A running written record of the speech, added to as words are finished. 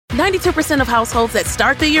92% of households that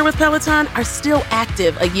start the year with Peloton are still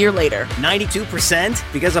active a year later. 92%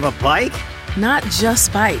 because of a bike? Not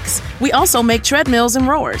just bikes. We also make treadmills and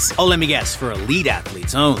rowers. Oh, let me guess, for elite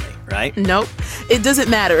athletes only, right? Nope. It doesn't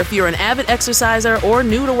matter if you're an avid exerciser or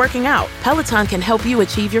new to working out. Peloton can help you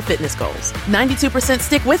achieve your fitness goals. 92%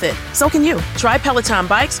 stick with it. So can you. Try Peloton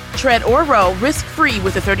bikes, tread, or row risk-free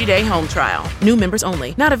with a 30-day home trial. New members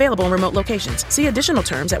only. Not available in remote locations. See additional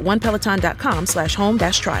terms at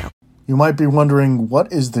onepeloton.com/home-trial. You might be wondering,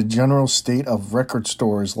 what is the general state of record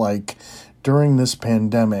stores like during this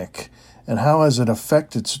pandemic? And how has it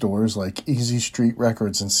affected stores like Easy Street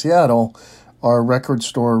Records in Seattle, our record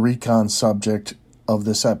store recon subject of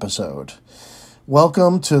this episode?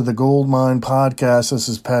 Welcome to the Goldmine Podcast. This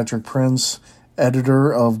is Patrick Prince,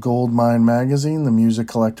 editor of Goldmine Magazine, the music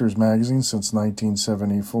collector's magazine since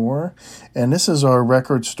 1974. And this is our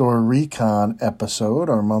record store recon episode,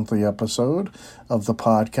 our monthly episode of the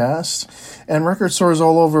podcast. And record stores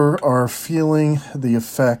all over are feeling the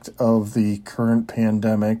effect of the current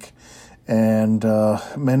pandemic. And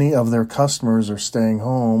many of their customers are staying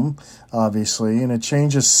home, obviously, and it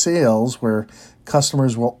changes sales where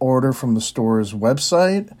customers will order from the store's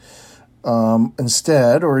website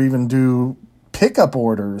instead, or even do pickup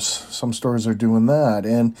orders. Some stores are doing that.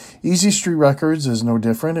 And Easy Street Records is no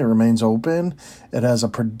different. It remains open. It has a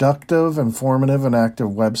productive, informative, and active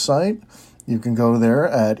website. You can go there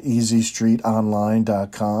at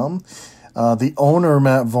easystreetonline.com. The owner,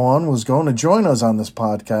 Matt Vaughn, was going to join us on this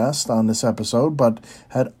podcast, on this episode, but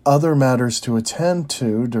had other matters to attend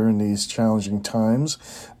to during these challenging times.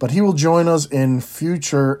 But he will join us in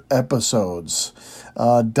future episodes.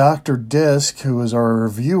 Dr. Disc, who is our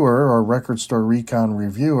reviewer, our record store recon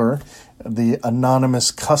reviewer, the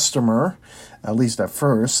anonymous customer, at least at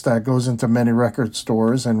first, that goes into many record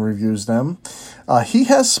stores and reviews them. He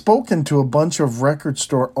has spoken to a bunch of record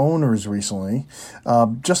store owners recently,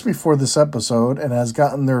 just before this episode, and has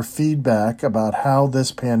gotten their feedback about how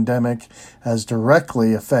this pandemic has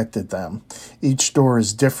directly affected them. Each store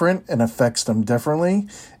is different and affects them differently,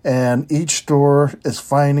 and each store is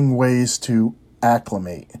finding ways to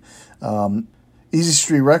acclimate. Easy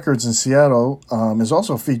Street Records in Seattle is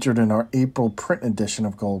also featured in our April print edition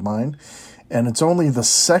of Goldmine, and it's only the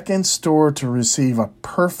second store to receive a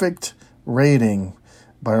perfect rating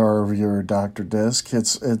by our reviewer, Dr. Disc.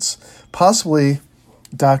 It's possibly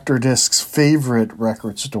Dr. Disc's favorite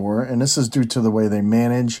record store, and this is due to the way they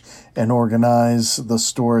manage and organize the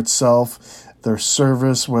store itself, their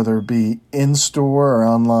service, whether it be in-store or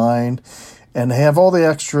online, and they have all the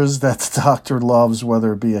extras that the doctor loves,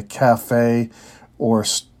 whether it be a cafe or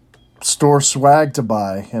store swag to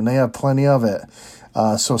buy, and they have plenty of it.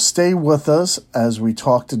 So stay with us as we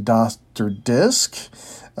talk to Dr. Disc,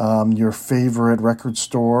 your favorite record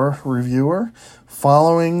store reviewer,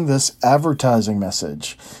 following this advertising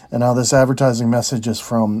message. And now this advertising message is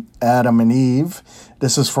from Adam and Eve.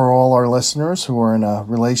 This is for all our listeners who are in a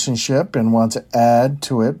relationship and want to add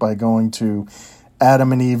to it by going to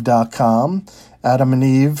adamandeve.com. Adam and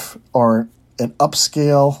Eve are an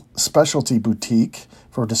upscale specialty boutique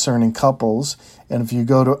for discerning couples. And if you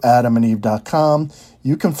go to adamandeve.com,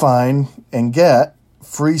 you can find and get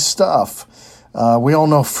free stuff. We all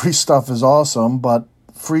know free stuff is awesome, but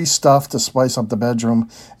free stuff to spice up the bedroom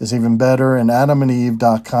is even better, and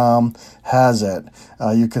adamandeve.com has it.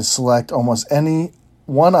 You can select almost any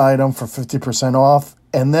one item for 50% off,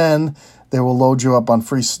 and then they will load you up on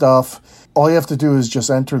free stuff. All you have to do is just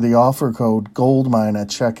enter the offer code GOLDMINE at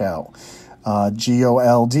checkout.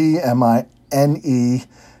 GOLDMINE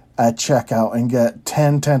at checkout, and get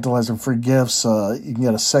 10 tantalizing free gifts. You can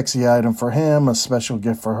get a sexy item for him, a special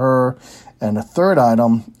gift for her, and a third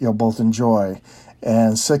item you'll both enjoy.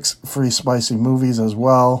 And 6 free spicy movies as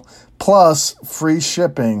well, plus free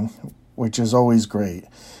shipping, which is always great.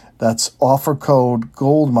 That's offer code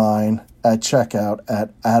GOLDMINE at checkout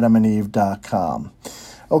at adamandeve.com.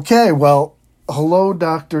 Okay, well, hello,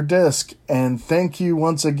 Dr. Disc, and thank you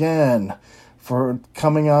once again for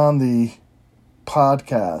coming on the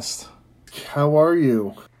podcast. How are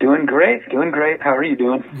you? Doing great. How are you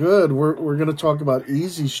doing? Good. We're going to talk about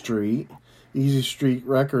Easy Street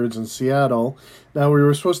Records in Seattle. Now, we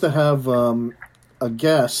were supposed to have a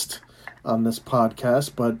guest on this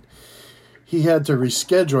podcast, but he had to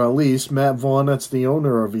reschedule, at least. Matt Vaughn, that's the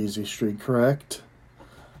owner of Easy Street, correct?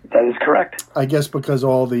 That is correct. I guess because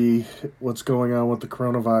all what's going on with the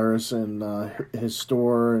coronavirus and his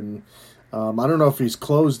store, and I don't know if he's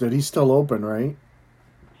closed it. He's still open, right?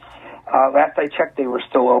 Last I checked, they were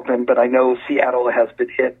still open, but I know Seattle has been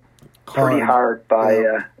hit pretty hard by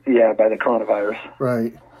the coronavirus.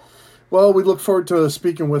 Right. Well, we look forward to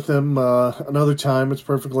speaking with him another time. It's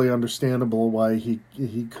perfectly understandable why he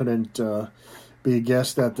couldn't be a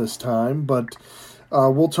guest at this time, but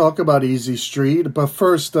we'll talk about Easy Street. But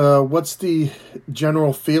first, what's the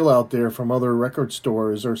general feel out there from other record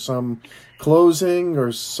stores? Are some closing,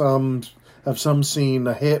 or some seen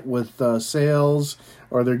a hit with sales?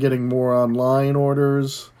 Or they're getting more online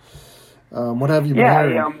orders? What have you been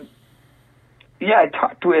hearing? I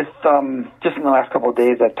talked with, just in the last couple of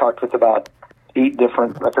days, I've talked with about 8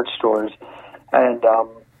 different record stores. And,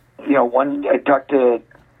 I talked to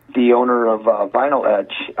the owner of Vinyl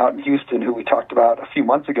Edge out in Houston, who we talked about a few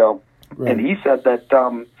months ago. Right. And he said that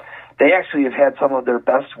they actually have had some of their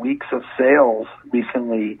best weeks of sales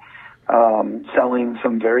recently, selling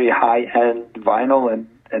some very high-end vinyl and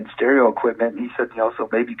stereo equipment. And he said, so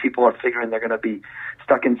maybe people are figuring they're going to be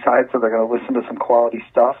stuck inside, so they're going to listen to some quality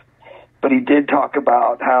stuff. But he did talk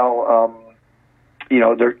about how,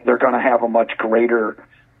 they're going to have a much greater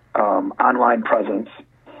online presence.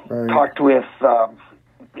 Right. Talked with a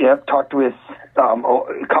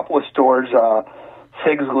couple of stores,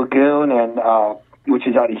 Sig's Lagoon, and which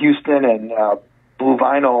is out of Houston, and Blue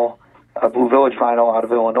Village Vinyl out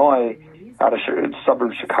of Illinois, out of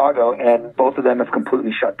suburban Chicago, and both of them have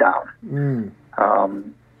completely shut down.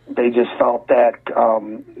 They just felt that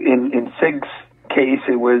in Sig's case,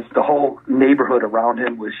 it was the whole neighborhood around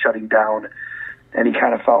him was shutting down, and he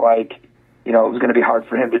kind of felt like, it was going to be hard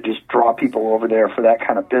for him to just draw people over there for that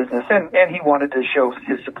kind of business, and he wanted to show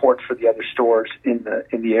his support for the other stores in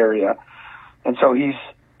the area, and so he's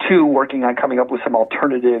working on coming up with some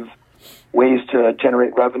alternative ways to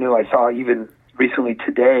generate revenue. I saw even recently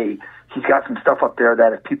today he's got some stuff up there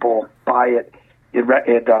that if people buy it, it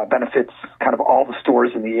benefits kind of all the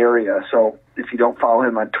stores in the area. So if you don't follow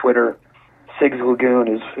him on Twitter, Sig's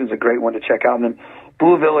Lagoon is a great one to check out. And then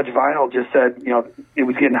Blue Village Vinyl just said, it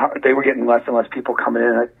was getting hard. They were getting less and less people coming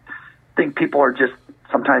in. I think people are just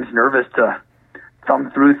sometimes nervous to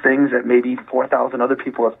thumb through things that maybe 4,000 other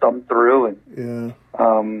people have thumbed through. And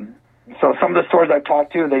so some of the stores I've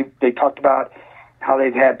talked to, they talked about how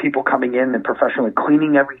they've had people coming in and professionally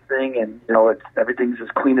cleaning everything, and everything's as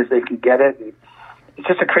clean as they can get it. And it's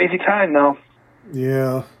just a crazy time, though.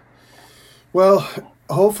 Yeah. Well,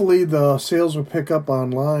 hopefully the sales will pick up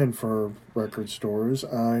online for record stores.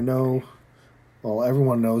 I know,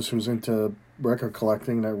 everyone knows who's into record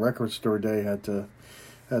collecting that Record Store Day had to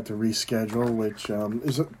reschedule, which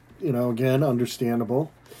is, again,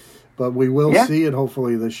 understandable. But we will see it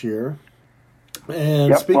hopefully this year.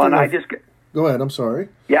 And speaking of... Go ahead, I'm sorry.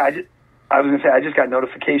 Yeah, I was going to say, I just got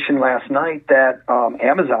notification last night that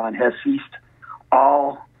Amazon has ceased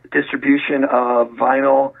all distribution of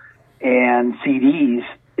vinyl and CDs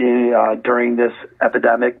during this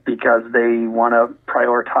epidemic because they want to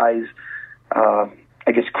prioritize,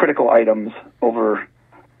 critical items over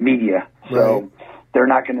media. So they're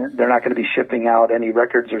not going to be shipping out any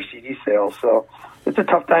records or CD sales. So it's a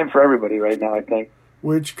tough time for everybody right now, I think.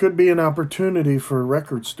 Which could be an opportunity for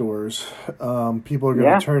record stores. People are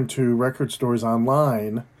going to turn to record stores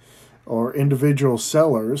online or individual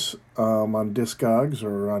sellers on Discogs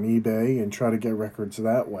or on eBay and try to get records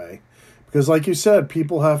that way. Because like you said,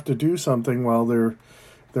 people have to do something while they're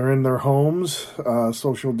in their homes,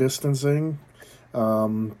 social distancing.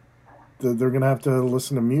 They're going to have to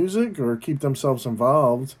listen to music or keep themselves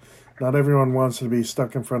involved. Not everyone wants to be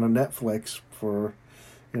stuck in front of Netflix for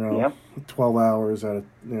 12 hours at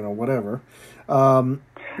whatever. And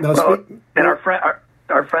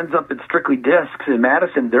our friends up at Strictly Discs in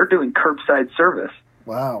Madison, they're doing curbside service.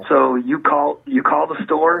 Wow! So you call the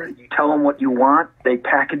store, you tell them what you want, they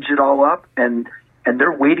package it all up, and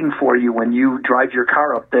they're waiting for you when you drive your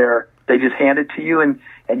car up there. They just hand it to you, and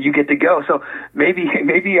you get to go. So maybe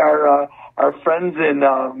our friends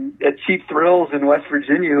at Cheap Thrills in West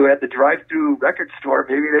Virginia who had the drive-through record store,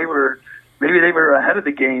 maybe they were ahead of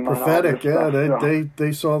the game. Prophetic, on all this stuff,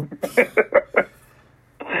 they saw.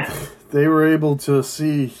 They were able to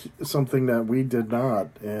see something that we did not,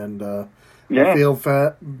 and I feel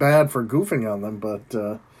bad for goofing on them,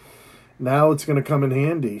 but now it's going to come in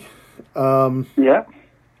handy.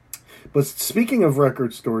 But speaking of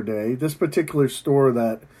Record Store Day, this particular store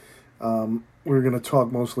that we're going to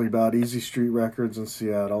talk mostly about, Easy Street Records in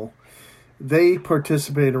Seattle, they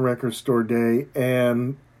participate in Record Store Day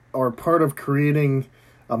and are part of creating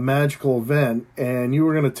a magical event, and you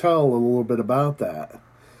were going to tell a little bit about that.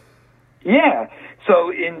 Yeah.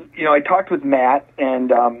 So I talked with Matt,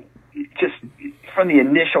 and just from the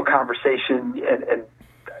initial conversation, and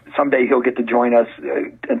someday he'll get to join us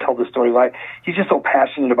and tell the story live. He's just so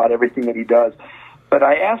passionate about everything that he does. But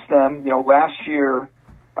I asked them, last year,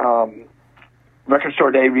 Record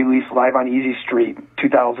Store Day released Live on Easy Street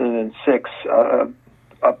 2006,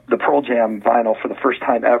 the Pearl Jam vinyl for the first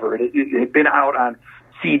time ever. It had been out on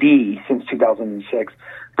CD since 2006,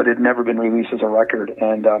 but it had never been released as a record.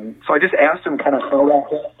 And so I just asked him kind of how that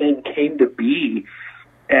whole thing came to be.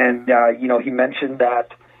 And, he mentioned that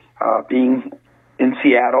being in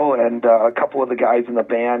Seattle and a couple of the guys in the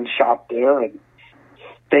band shopped there, and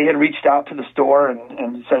they had reached out to the store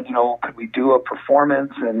and said, could we do a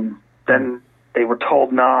performance? And then they were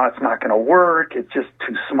told, no, it's not going to work. It's just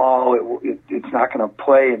too small. It's not going to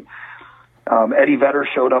play. And Eddie Vedder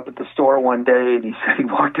showed up at the store one day, and he said he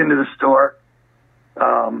walked into the store,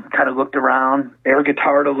 kind of looked around, air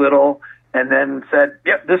guitared a little, and then said,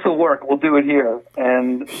 yep, this will work. We'll do it here.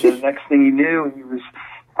 And the next thing he knew, he was,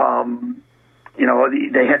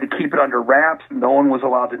 they had to keep it under wraps. No one was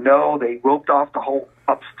allowed to know. They roped off the whole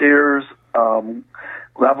upstairs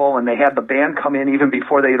level, and they had the band come in even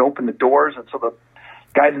before they had opened the doors. And so the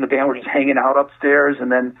guys in the band were just hanging out upstairs.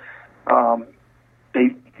 And then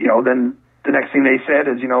then the next thing they said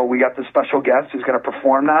is, we got this special guest who's going to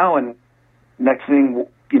perform now. And next thing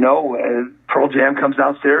Pearl Jam comes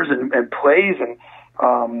downstairs and plays, and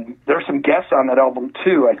there's some guests on that album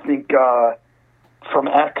too. I think from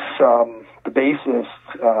X, the bassist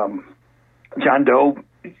John Doe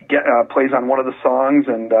plays on one of the songs,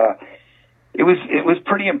 and it was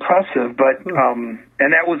pretty impressive. But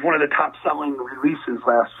and that was one of the top selling releases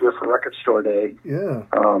last year for Record Store Day. Yeah.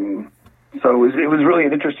 So it was really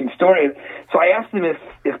an interesting story. So I asked him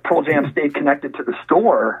if Pearl Jam stayed connected to the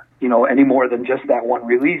store, any more than just that one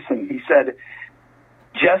release. And he said,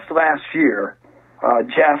 just last year,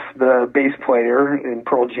 Jeff, the bass player in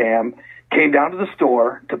Pearl Jam, came down to the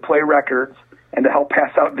store to play records and to help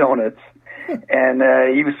pass out donuts. And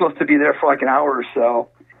he was supposed to be there for like an hour or so.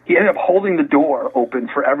 He ended up holding the door open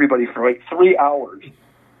for everybody for like 3 hours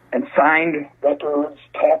and signed records,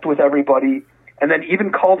 talked with everybody, and then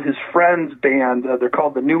even called his friend's band, they're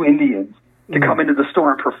called the New Indians, to come into the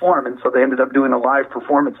store and perform. And so they ended up doing a live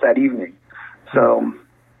performance that evening. So,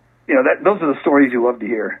 those are the stories you love to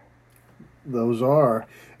hear. Those are.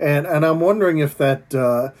 And I'm wondering if that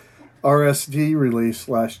RSD release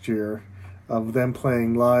last year of them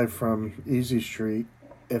playing live from Easy Street,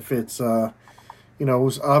 if it's, it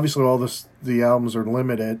was obviously the albums are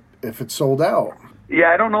limited, if it's sold out. Yeah,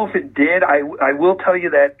 I don't know if it did. I will tell you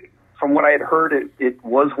that from what I had heard, it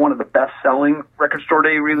was one of the best-selling Record Store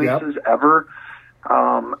Day releases ever.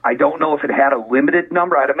 I don't know if it had a limited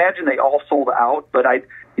number. I'd imagine they all sold out, but it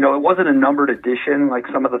wasn't a numbered edition like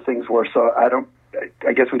some of the things were. So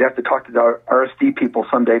I guess we'd have to talk to the RSD people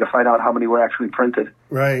someday to find out how many were actually printed.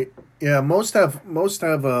 Right. Yeah. Most have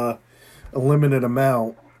a limited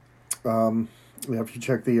amount. If you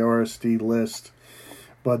check the RSD list,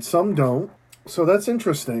 but some don't. So that's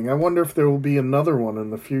interesting. I wonder if there will be another one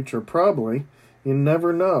in the future. Probably. You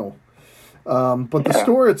never know. But the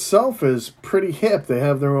store itself is pretty hip. They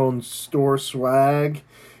have their own store swag.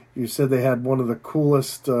 You said they had one of the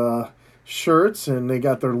coolest shirts, and they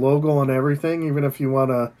got their logo and everything. Even if you want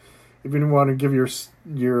to give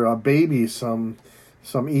your baby some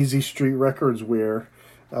Easy Street Records wear,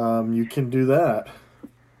 you can do that.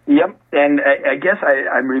 Yep, and I guess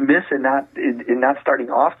I'm remiss in not starting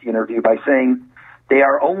off the interview by saying they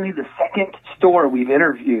are only the second store we've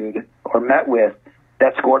interviewed or met with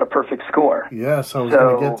that scored a perfect score. Yes, I was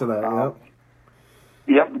going to get to that.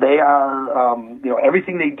 Yep, they are.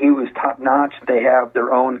 Everything they do is top notch. They have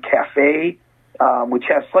their own cafe, which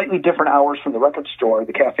has slightly different hours from the record store.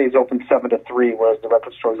 The cafe is open 7 to 3, whereas the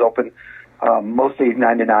record store is open most days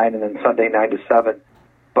 9 to 9, and then Sunday 9 to 7.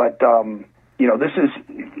 But this is.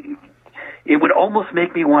 It would almost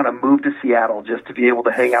make me want to move to Seattle just to be able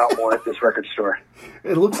to hang out more at this record store.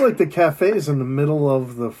 It looks like the cafe is in the middle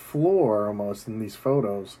of the floor almost in these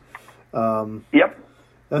photos. Yep.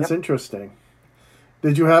 That's interesting.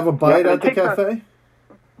 Did you have a bite at the cafe?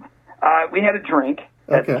 We had a drink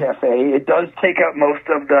at the cafe. It does take up most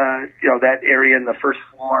of the, that area in the first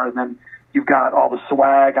floor, and then you've got all the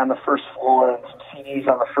swag on the first floor and some CDs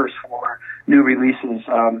on the first floor, new releases.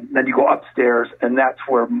 Then you go upstairs, and that's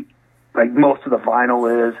where most of the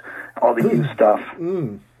vinyl is, all the new stuff.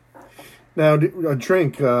 Now, a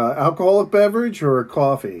drink, alcoholic beverage or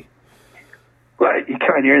coffee? Well,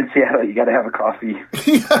 you're in Seattle, you got to have a coffee.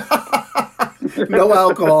 No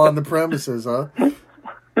alcohol on the premises, huh?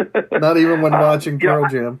 Not even when watching Pearl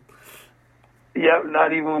Jam. Yeah,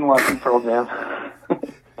 not even when watching Pearl Jam.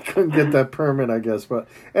 Couldn't get that permit, I guess. But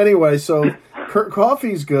anyway, so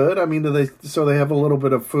coffee's good. I mean, they have a little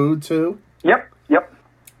bit of food too? Yep.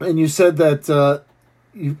 And you said that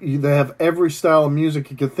they have every style of music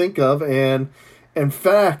you could think of, and In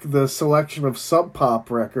fact, the selection of Sub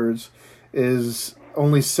Pop records is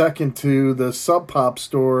only second to the Sub Pop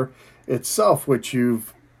store itself, which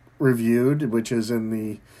you've reviewed, which is in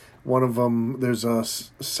the one of them. There's a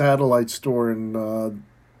satellite store in,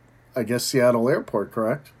 I guess, Seattle Airport,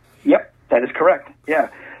 correct? Yep, that is correct. Yeah.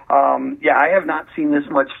 I have not seen this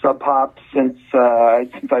much Sub Pop since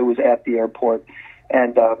I was at the airport.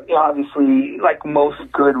 And obviously, like most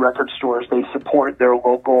good record stores, they support their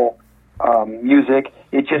local music.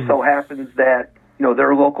 It just so happens that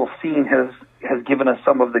their local scene has given us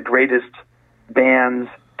some of the greatest bands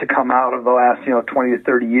to come out of the last 20 to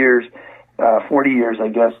 30 years, 40 years, I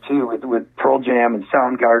guess, too, with Pearl Jam and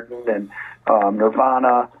Soundgarden and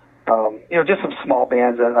Nirvana. Just some small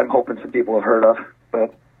bands that I'm hoping some people have heard of.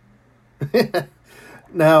 But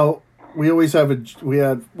now, we always have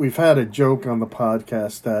we've had a joke on the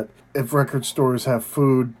podcast that if record stores have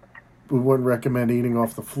food, we wouldn't recommend eating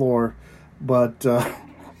off the floor. But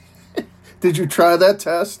did you try that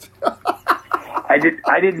test? I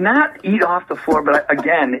did not eat off the floor, but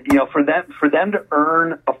again, for them to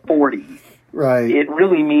earn a 40, right? It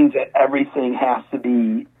really means that everything has to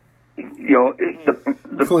be,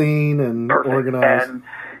 the clean and perfect. Organized. And,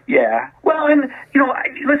 yeah. Well, and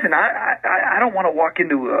listen, I don't want to walk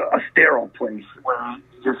into a sterile place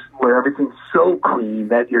where everything's so clean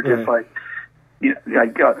that you're just like,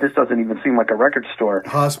 this doesn't even seem like a record store.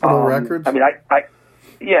 Hospital records. I mean,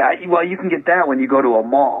 yeah. Well, you can get that when you go to a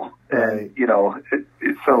mall, and right.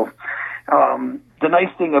 So the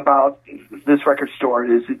nice thing about this record store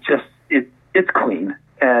is it's clean,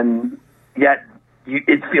 and yet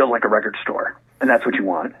it feels like a record store, and that's what you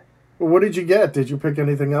want. Well, what did you get? Did you pick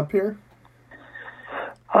anything up here?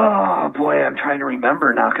 Oh, boy, I'm trying to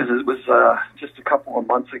remember now because it was just a couple of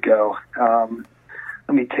months ago.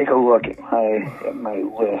 Let me take a look at my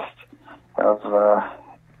list of...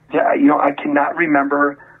 I cannot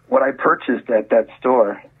remember what I purchased at that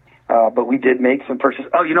store, but we did make some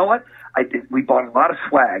purchases. Oh, you know what? We bought a lot of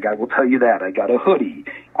swag, I will tell you that. I got a hoodie.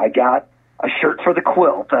 I got a shirt for the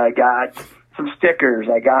quilt. I got some stickers.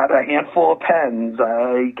 I got a handful of pens.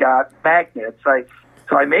 I got magnets.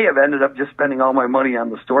 So I may have ended up just spending all my money on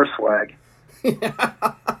the store swag.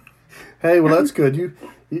 Hey, well, that's good. You,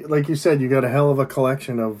 like you said, you got a hell of a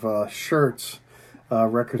collection of shirts,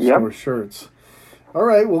 record store shirts. All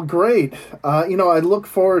right, well, great. I look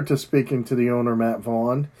forward to speaking to the owner, Matt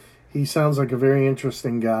Vaughn. He sounds like a very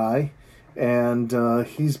interesting guy, and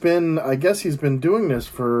he's been doing this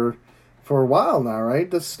for a while now, right?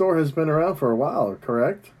 This store has been around for a while,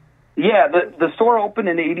 correct? Yeah, the store opened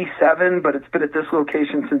in '87, but it's been at this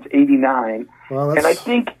location since '89. Well, that's and I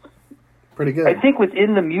think pretty good. I think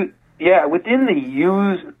within the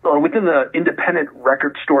independent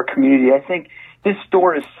record store community, I think this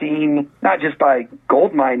store is seen not just by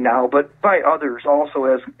Goldmine now, but by others also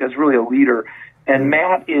as really a leader. And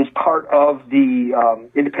Matt is part of the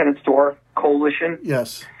Independent Store Coalition.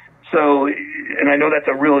 Yes. So, and I know that's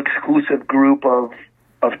a real exclusive group of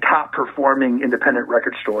top-performing independent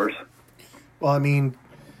record stores. Well, I mean,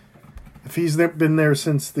 if he's been there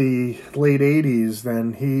since the late 80s,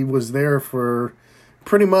 then he was there for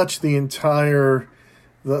pretty much the entire,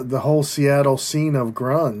 the whole Seattle scene of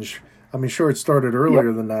grunge. I mean, sure, it started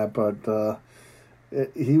earlier than that, but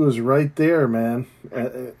he was right there, man.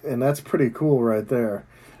 And that's pretty cool right there.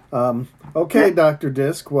 Okay, Dr.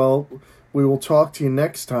 Disc, well, we will talk to you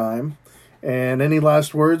next time. And any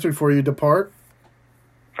last words before you depart?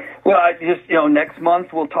 Well, next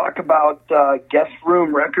month we'll talk about Guest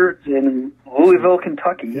Room Records in Louisville,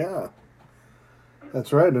 Kentucky. Yeah,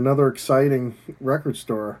 that's right. Another exciting record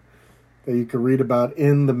store that you can read about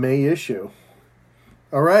in the May issue.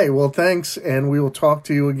 All right. Well, thanks, and we will talk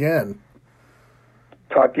to you again.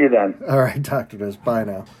 Talk to you then. All right, Dr. Disc. Bye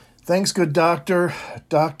now. Thanks, good doctor.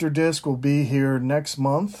 Dr. Disc will be here next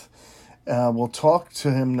month. We'll talk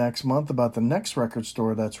to him next month about the next record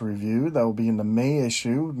store that's reviewed. That will be in the May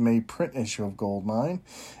print issue of Goldmine.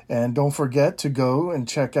 And don't forget to go and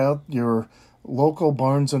check out your local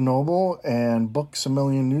Barnes & Noble and Books A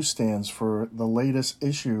Million newsstands for the latest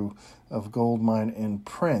issue of Goldmine in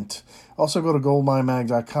print. Also go to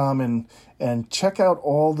goldminemag.com and check out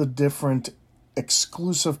all the different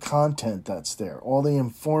exclusive content that's there, all the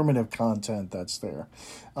informative content that's there.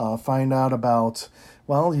 Find out about...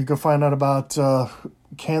 Well, you can find out about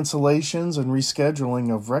cancellations and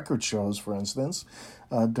rescheduling of record shows, for instance,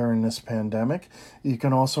 during this pandemic. You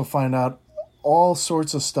can also find out all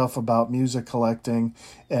sorts of stuff about music collecting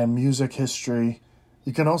and music history.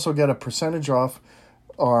 You can also get a percentage off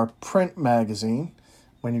our print magazine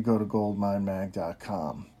when you go to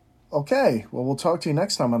goldminemag.com. Okay, well, we'll talk to you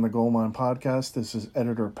next time on the Gold Mine Podcast. This is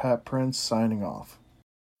editor Pat Prince signing off.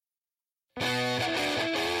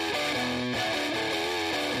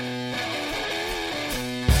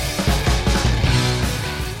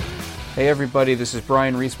 Hey everybody, this is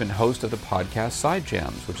Brian Reisman, host of the podcast Side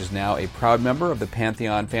Jams, which is now a proud member of the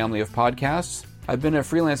Pantheon family of podcasts. I've been a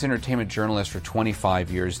freelance entertainment journalist for 25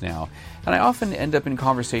 years now, and I often end up in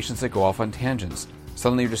conversations that go off on tangents.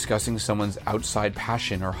 Suddenly you're discussing someone's outside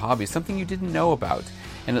passion or hobby, something you didn't know about,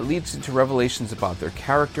 and it leads into revelations about their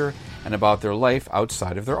character and about their life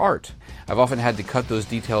outside of their art. I've often had to cut those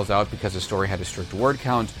details out because a story had a strict word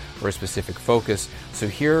count or a specific focus, so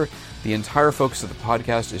here the entire focus of the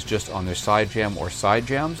podcast is just on their side jam or side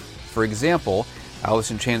jams. For example, Alice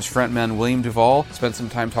in Chains frontman William Duvall spent some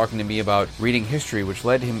time talking to me about reading history, which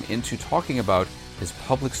led him into talking about his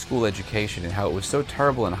public school education and how it was so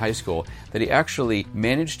terrible in high school that he actually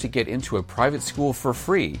managed to get into a private school for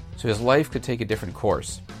free so his life could take a different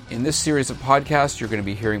course. In this series of podcasts, you're going to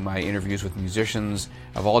be hearing my interviews with musicians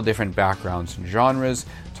of all different backgrounds and genres,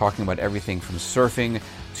 talking about everything from surfing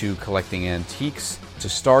to collecting antiques to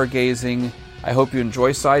stargazing. I hope you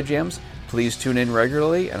enjoy Side Jams. Please tune in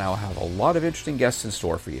regularly, and I'll have a lot of interesting guests in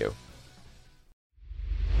store for you.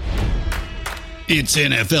 It's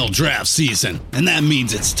NFL draft season, and that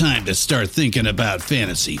means it's time to start thinking about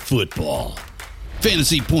fantasy football.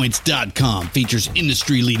 FantasyPoints.com features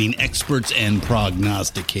industry-leading experts and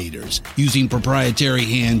prognosticators using proprietary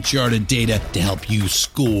hand-charted data to help you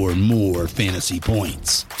score more fantasy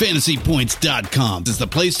points. FantasyPoints.com is the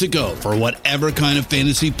place to go for whatever kind of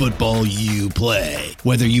fantasy football you play.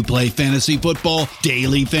 Whether you play fantasy football,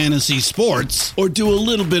 daily fantasy sports, or do a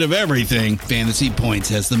little bit of everything, Fantasy Points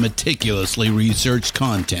has the meticulously researched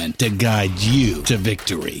content to guide you to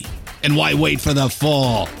victory. And why wait for the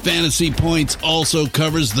fall? Fantasy Points also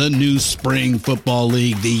covers the new spring football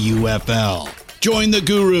league, the UFL. Join the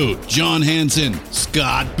guru, John Hansen,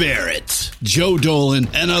 Scott Barrett, Joe Dolan,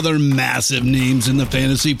 and other massive names in the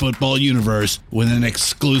fantasy football universe with an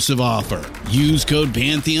exclusive offer. Use code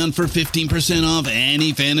Pantheon for 15% off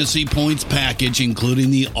any Fantasy Points package, including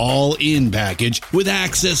the all-in package, with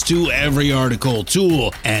access to every article,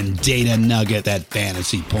 tool, and data nugget that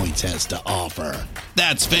Fantasy Points has to offer.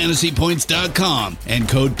 That's FantasyPoints.com and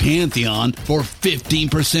code Pantheon for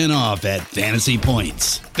 15% off at Fantasy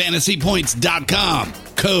Points. FantasyPoints.com,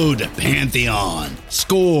 code Pantheon.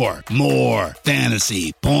 Score more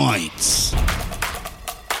fantasy points.